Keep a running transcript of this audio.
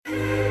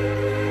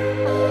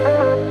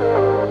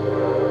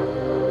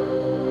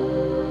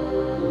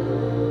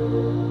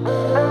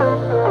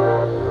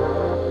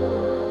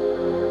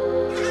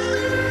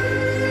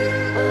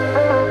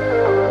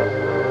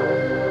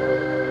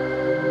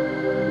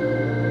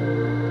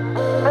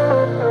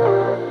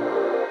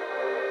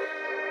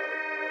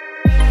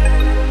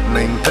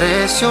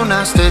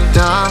impresionaste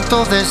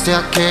tanto desde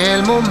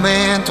aquel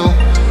momento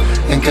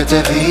en que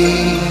te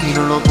vi y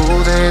no lo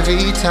pude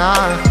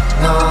evitar.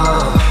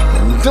 No.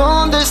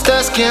 ¿Dónde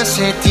estás que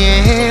hace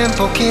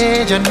tiempo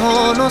que ya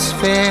no nos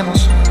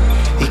vemos?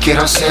 Y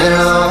quiero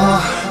hacerlo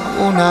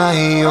una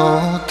y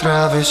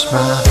otra vez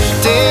más.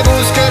 Te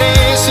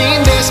buscaré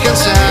sin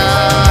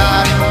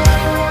descansar.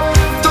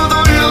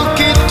 Todo lo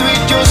que tú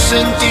y yo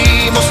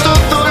sentimos,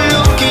 todo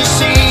lo que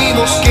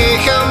hicimos, que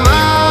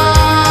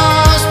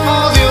jamás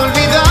pude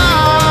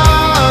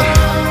olvidar.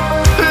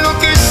 Lo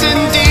que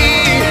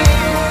sentí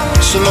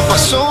solo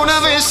pasó una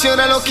vez y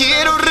ahora lo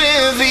quiero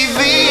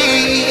revivir.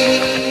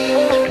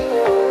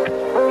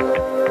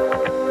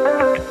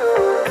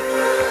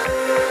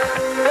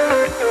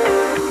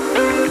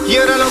 Y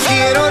ahora lo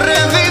quiero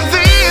revivir.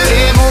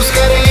 Te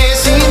buscaré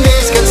sin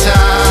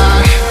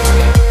descansar.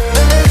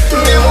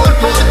 Mi amor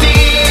por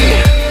ti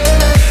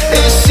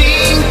es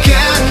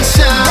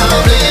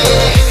incansable.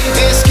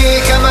 Es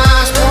que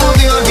jamás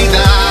pude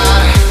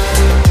olvidar.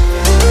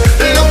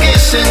 Lo que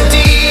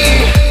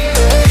sentí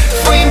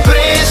fue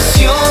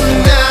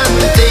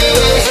impresionante.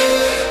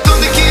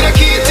 Donde quiera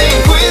que te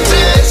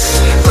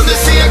encuentres, donde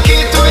sea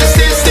que tú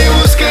estés, te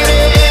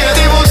buscaré,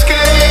 te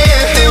buscaré,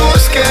 te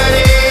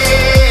buscaré.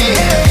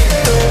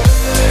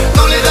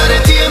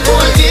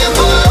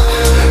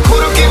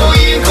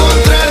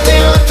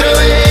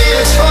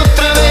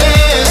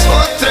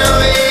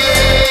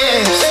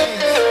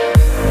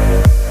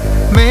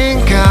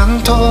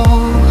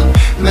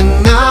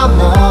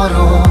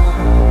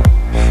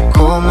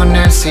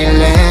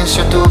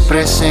 Silencio, tu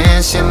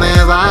presencia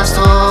me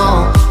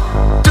bastó.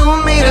 Tu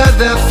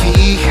mirada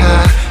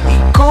fija y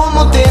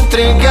cómo te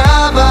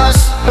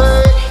entregabas,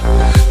 hey,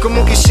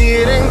 como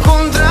quisiera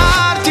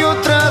encontrarte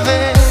otra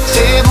vez.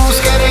 Te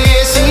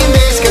buscaré sin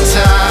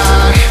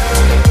descansar.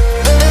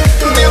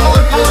 Mi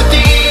amor por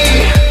ti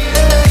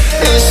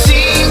es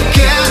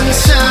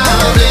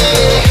incansable.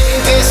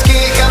 Es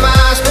que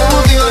jamás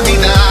pude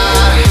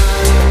olvidar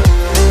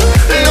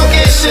lo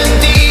que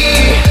sentí.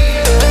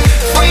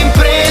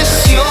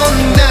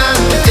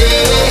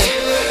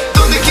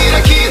 Donde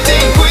quiera que te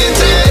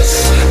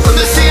encuentres,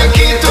 donde sea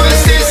que tú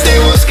estés, te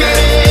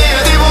buscaré,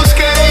 te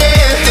buscaré,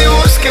 te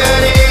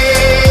buscaré.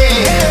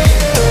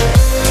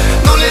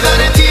 No le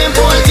daré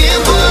tiempo al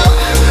tiempo,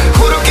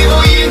 juro que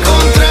voy a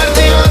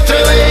encontrarte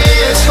otra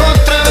vez,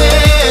 otra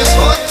vez,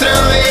 otra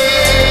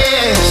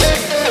vez.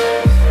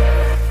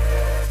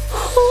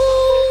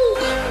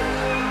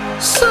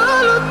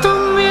 Solo tú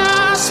me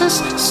haces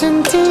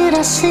sentir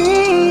así.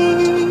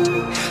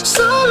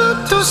 Solo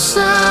tú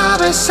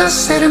sabes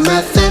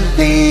hacerme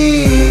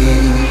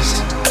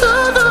feliz.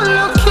 Todo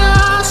lo que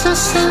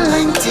haces en la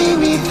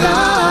intimidad,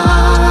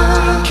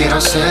 quiero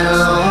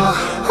hacerlo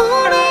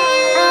una y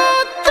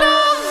otra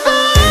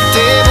vez.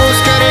 Te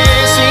buscaré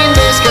sin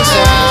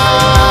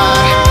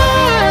descansar.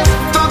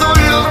 Todo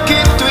lo que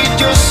tú y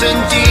yo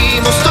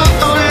sentimos,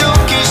 todo lo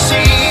que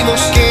hicimos,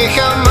 que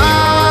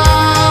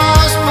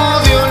jamás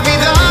pude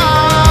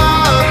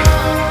olvidar.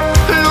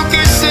 Lo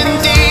que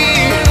sentí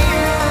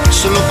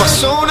solo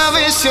pasó una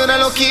vez y ahora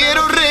lo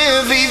quiero revivir.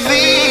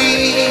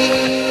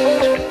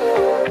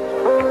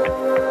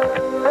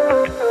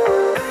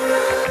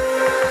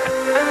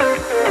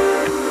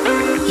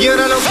 Y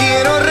ahora lo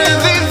quiero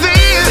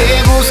revivir.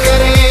 Te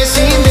buscaré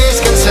sin